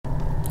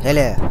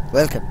Hello,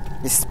 welcome.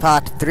 This is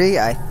part 3,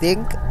 I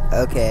think.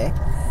 Okay.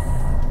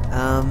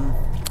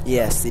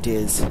 Yes, it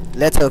is.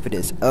 Let's hope it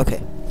is.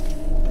 Okay.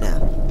 Now,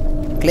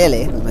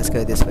 clearly, we must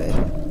go this way.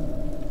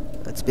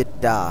 It's a bit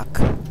dark.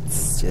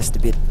 It's just a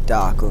bit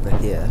dark over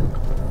here.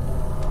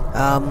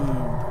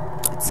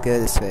 Let's go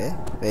this way.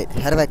 Wait,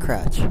 how do I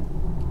crouch?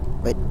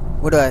 Wait,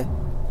 what do I...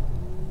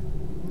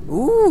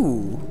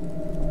 Ooh!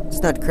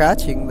 It's not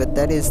crouching, but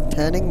that is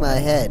turning my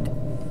head.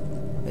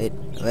 Wait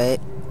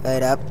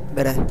up.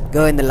 Better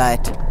go in the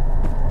light.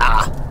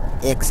 Ah!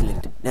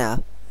 Excellent.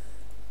 Now,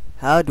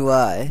 how do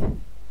I...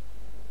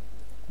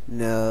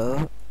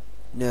 No,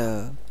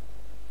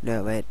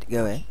 wait,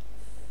 go away.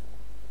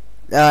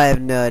 Oh, I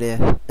have no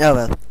idea. Oh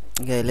well.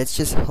 Okay, let's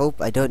just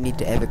hope I don't need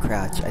to ever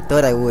crouch. I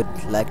thought I would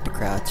like to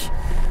crouch,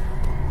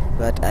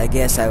 but I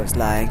guess I was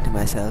lying to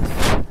myself.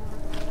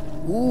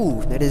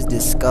 Ooh, that is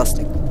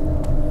disgusting.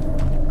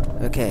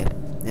 Okay,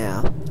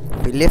 now,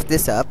 if we lift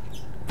this up,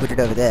 put it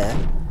over there,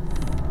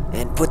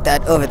 and put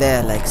that over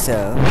there like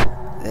so,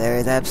 there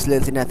is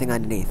absolutely nothing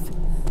underneath.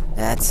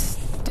 That's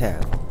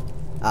terrible.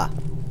 Ah,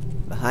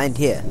 behind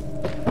here.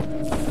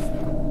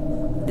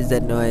 What is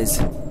that noise?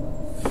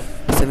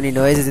 So many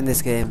noises in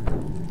this game.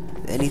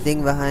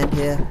 Anything behind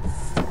here?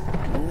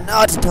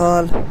 Not at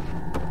all.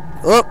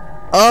 Oh!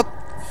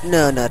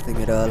 No,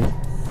 nothing at all.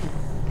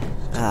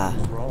 Ah.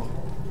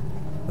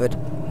 What?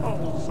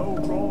 Oh, so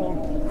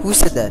wrong. Who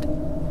said that?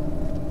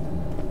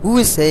 Who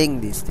is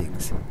saying these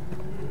things?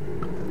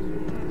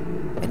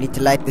 I need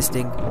to light this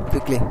thing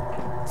quickly.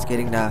 It's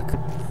getting dark.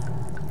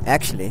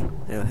 Actually,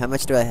 how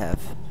much do I have?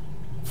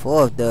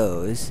 4 of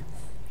those.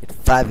 Get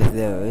 5 of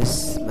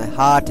those. My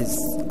heart is...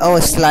 Oh,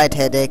 a slight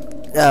headache.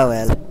 Oh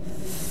well.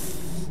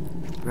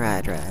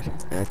 Right.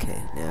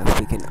 Okay, now if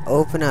we can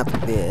open up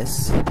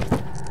this...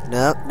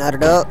 Nope, not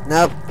at all.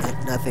 Nope,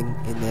 nothing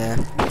in there.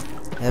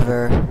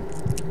 Ever.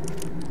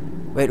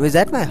 Wait, was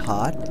that my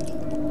heart?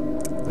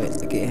 Wait,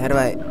 okay, how do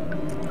I...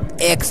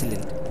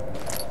 Excellent.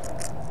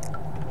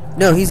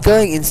 No, he's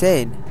going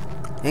insane.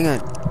 Hang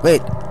on.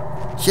 Wait.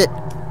 Shit.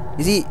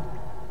 Is he...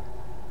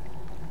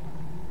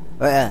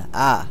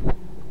 Oh,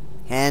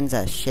 hands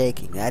are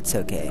shaking. That's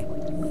okay.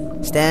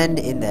 Stand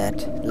in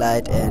that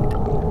light and...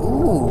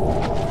 Ooh.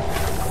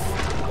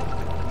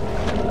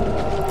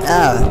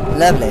 Ah,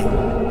 lovely.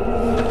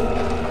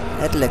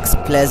 That looks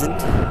pleasant.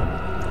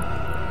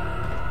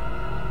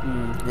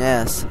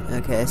 Yes.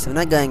 Okay, so I'm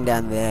not going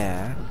down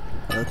there.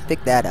 I'll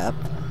pick that up.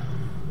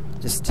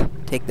 Just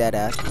take that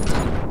out.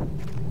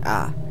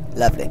 Ah,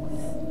 lovely.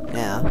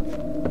 Now.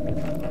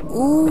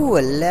 Ooh,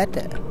 a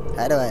letter.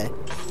 How do I...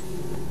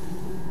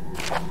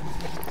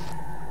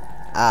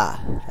 Ah,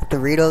 I have to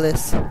read all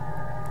this?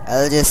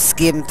 I'll just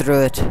skim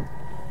through it.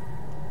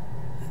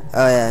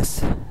 Oh,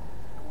 yes.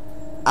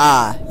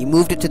 Ah, you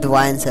moved it to the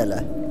wine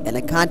cellar. And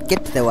I can't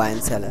get to the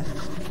wine cellar.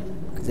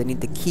 Because I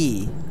need the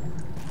key.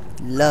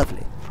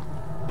 Lovely.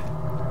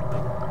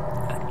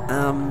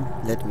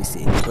 Let me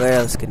see. Where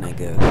else can I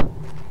go?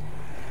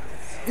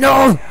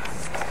 No!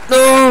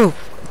 No!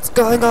 What's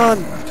going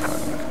on?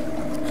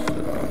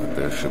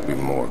 There should be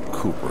more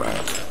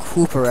Cooperak.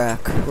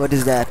 Cooperak. What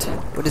is that?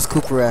 What is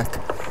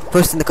Cooperak?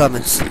 Post in the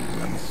comments. Let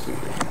me see.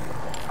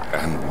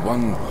 And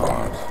 1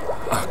 part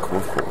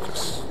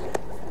Aquafortis.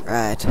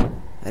 Right.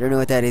 I don't know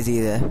what that is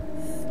either.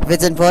 If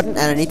it's important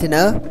and I need to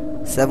know,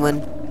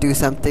 someone do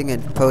something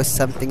and post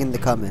something in the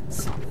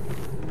comments.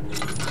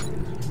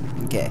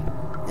 Okay.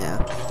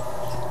 Now,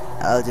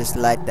 I'll just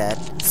light that.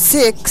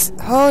 6?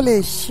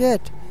 Holy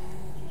shit!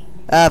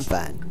 I'm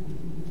fine.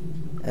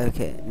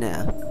 Okay,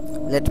 now,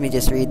 let me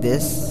just read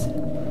this.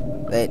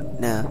 Wait,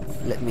 no,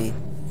 let me...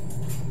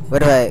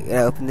 What do I... Can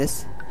I open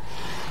this?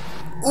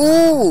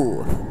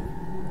 Ooh!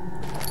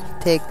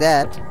 Take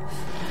that.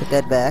 Put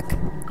that back.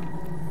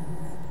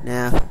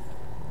 Now,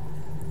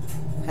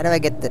 how do I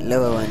get the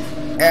lower one?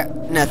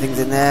 Nothing's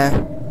in there.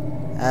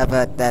 How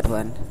about that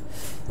one?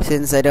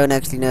 Since I don't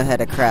actually know how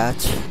to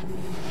crouch.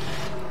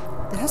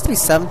 There has to be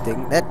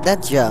something.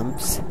 That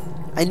jumps.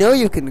 I know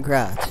you can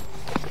crouch.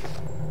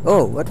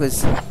 Oh, what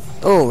was...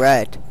 Oh,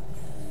 right.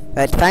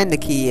 Right, find the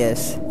key,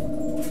 yes.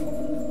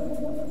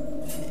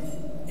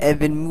 I've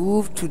been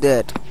moved to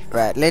that.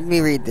 Right, let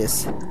me read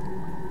this.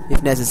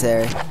 If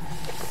necessary.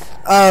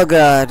 Oh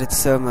god, it's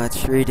so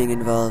much reading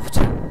involved.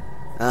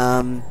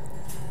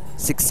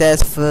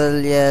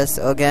 Successful, yes.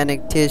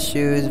 Organic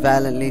tissues,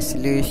 violently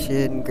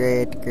solution.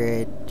 Great.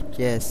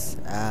 Yes.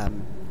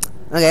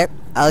 Okay,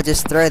 I'll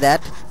just throw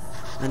that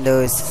on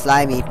those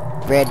slimy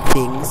bread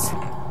things.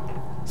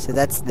 So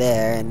that's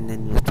there, and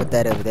then we'll put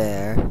that over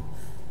there.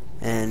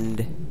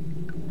 And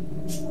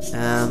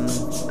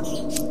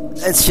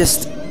let's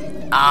just...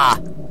 Ah!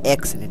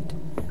 Excellent.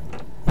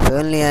 If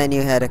only I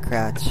knew how to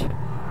crouch.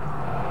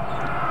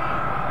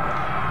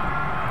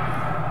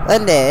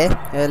 One day,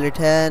 I'll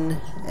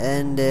return,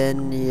 and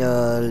then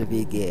you'll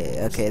be gay.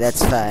 Okay,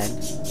 that's fine.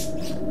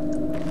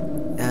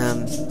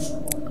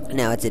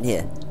 Now it's in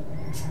here.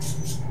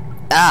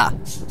 Ah!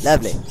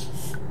 Lovely.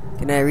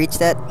 Can I reach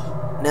that?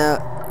 No.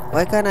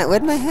 Why can't I?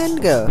 Where'd my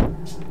hand go?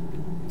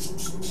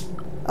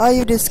 Oh,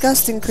 you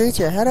disgusting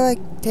creature. How do I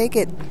take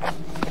it?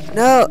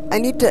 No, I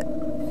need to...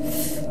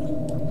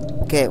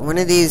 Okay, one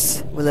of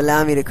these will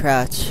allow me to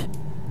crouch.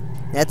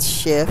 That's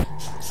shift.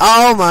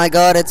 Oh my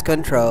god, it's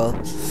control.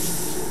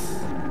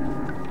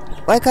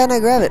 Why can't I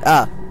grab it?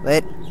 Ah,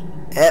 wait.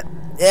 Yep,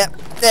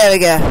 there we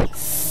go.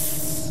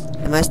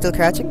 Am I still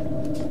crouching?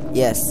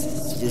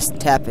 Yes, just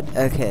tap it.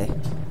 Okay.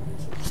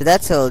 So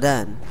that's all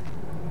done.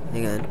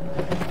 Hang on.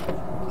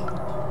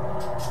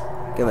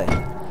 Go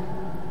away.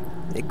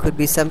 There could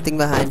be something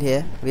behind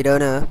here. We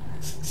don't know.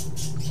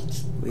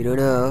 We don't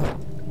know.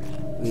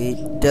 We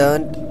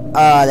don't...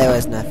 Ah, there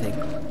was nothing.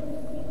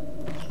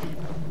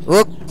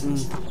 Whoop!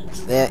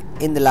 There,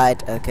 in the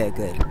light. Okay,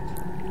 good.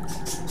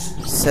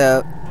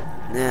 So,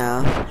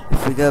 now,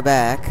 if we go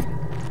back...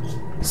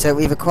 So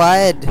we've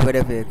acquired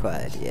whatever we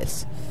acquired,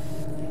 yes.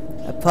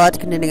 A pot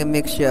containing a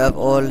mixture of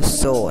all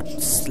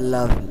sorts.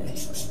 Lovely.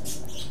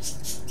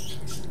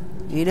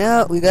 You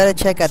know, we gotta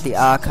check out the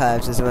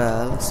archives as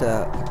well,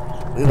 so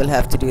we will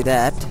have to do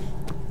that.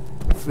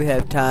 If we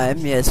have time.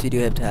 Yes, we do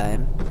have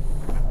time.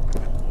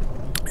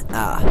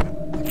 Ah.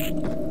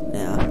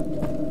 Now,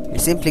 you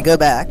simply go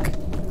back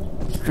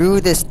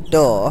through this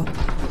door,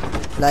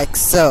 like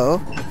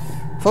so,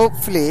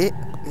 hopefully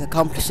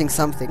accomplishing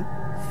something.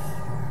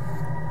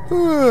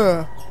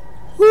 Whew,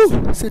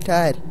 so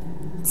tired.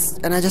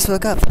 And I just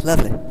woke up.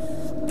 Lovely.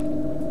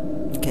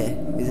 Okay,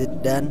 is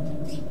it done?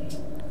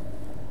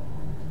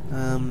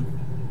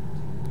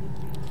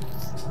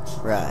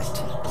 Right.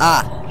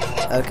 Ah!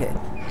 Okay.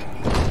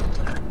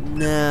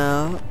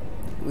 Now,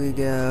 we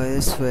go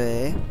this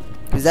way.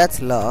 Because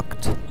that's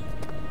locked.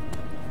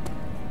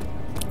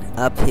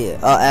 Up here.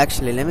 Oh,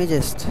 actually, let me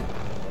just...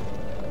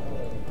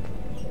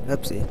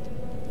 Oopsie.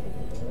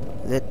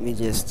 Let me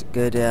just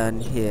go down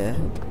here.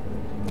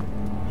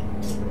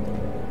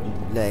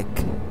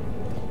 Like...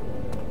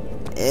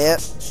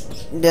 Yep.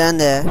 Down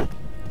there.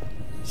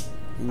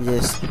 And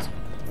just...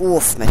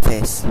 Oof, my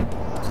face.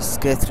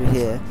 Just go through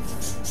here.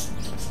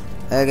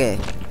 Okay.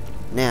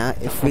 Now,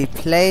 if we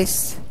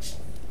place...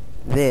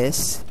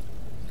 this...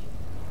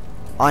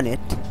 on it...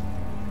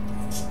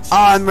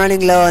 Oh, I'm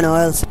running low on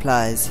oil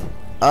supplies.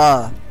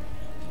 Oh.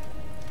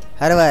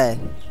 How do I...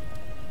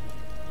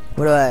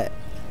 What do I...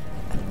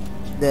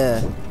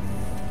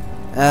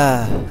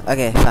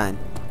 Okay, fine.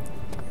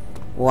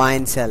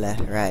 Wine cellar.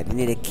 Right, we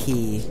need a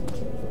key.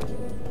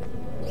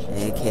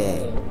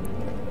 Okay.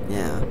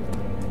 Now,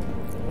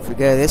 if we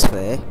go this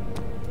way...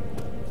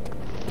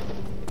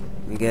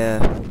 We go...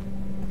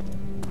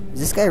 Is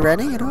this guy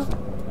running at all?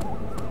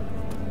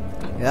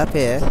 Go up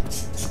here.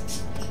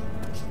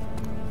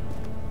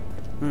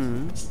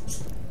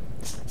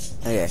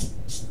 Okay.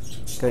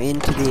 Go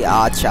into the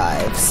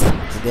archives.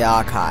 The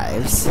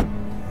archives.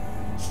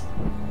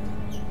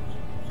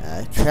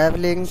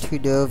 Traveling to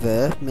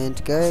Dover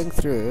meant going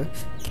through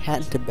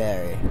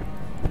Canterbury.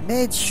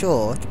 Made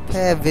sure to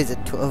pay a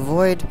visit to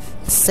avoid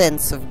the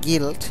sense of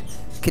guilt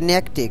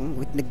connecting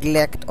with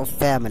neglect of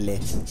family.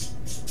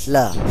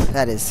 Love,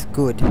 that is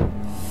good.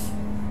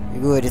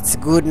 Good, it's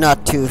good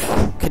not to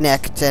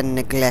connect and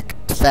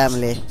neglect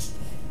family.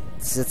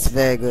 It's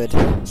very good.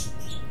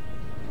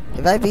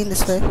 Have I been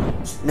this way?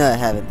 No, I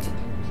haven't.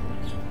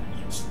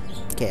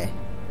 Okay.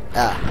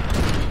 Ah.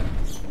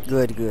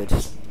 Good, good.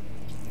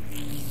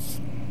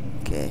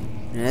 Okay.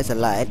 There's a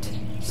light,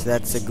 so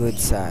that's a good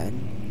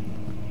sign.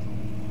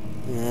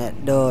 Yeah,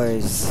 that door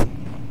is...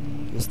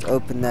 Just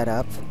open that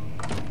up.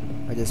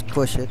 Or just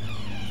push it.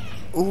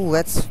 Ooh,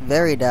 that's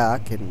very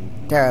dark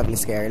and terribly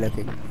scary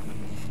looking.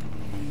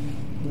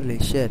 Holy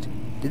shit.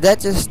 Did that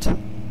just...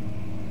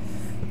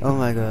 Oh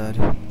my god.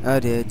 Oh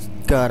dear.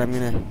 God, I'm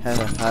gonna have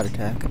a heart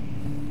attack.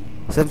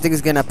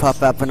 Something's gonna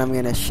pop up and I'm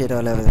gonna shit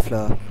all over the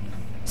floor.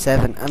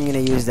 7. I'm gonna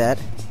use that.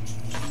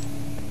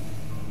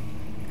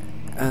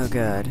 Oh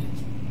god.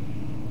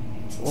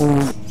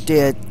 Oh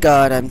dear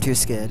god, I'm too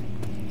scared.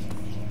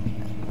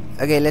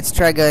 Okay, let's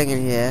try going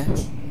in here.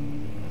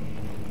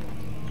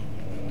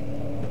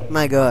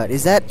 My god,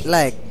 is that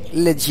like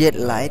legit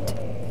light?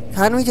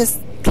 Can't we just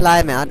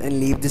climb out and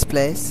leave this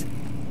place?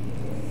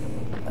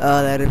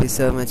 Oh, that would be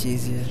so much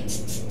easier.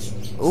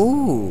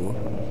 Ooh,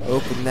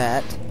 open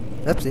that.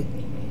 Oopsie.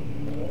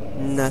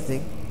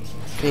 Nothing.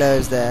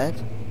 Close that.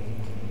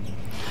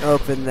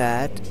 Open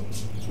that.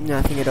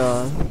 Nothing at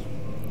all.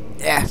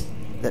 Yeah.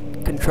 That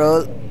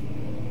control.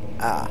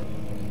 Ah.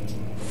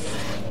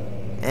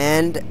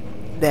 And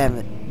damn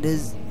it.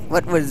 This.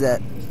 What was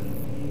that?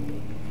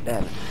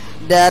 Damn it.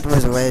 That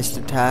was a waste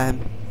of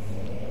time.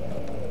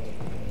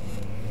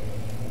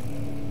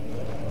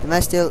 Am I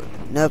still?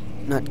 Nope,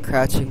 not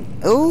crouching.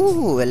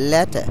 Ooh, a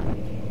letter.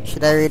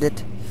 Should I read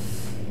it?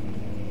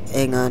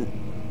 Hang on.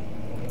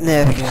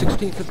 There we go.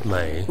 16th of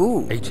May,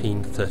 Ooh.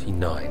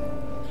 1839.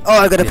 Oh,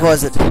 I gotta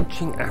pause it.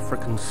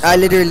 African I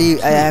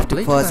have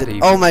to pause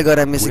it. Oh my god,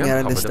 I'm missing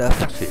out on this stuff.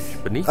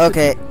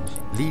 Okay.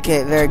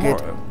 Okay, very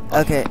good.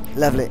 Okay,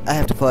 lovely. I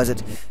have to pause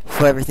it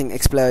before everything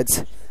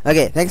explodes.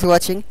 Okay, thanks for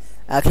watching.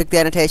 Click the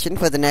annotation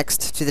for the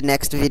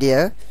next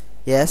video.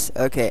 Yes.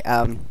 Okay.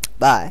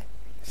 Bye.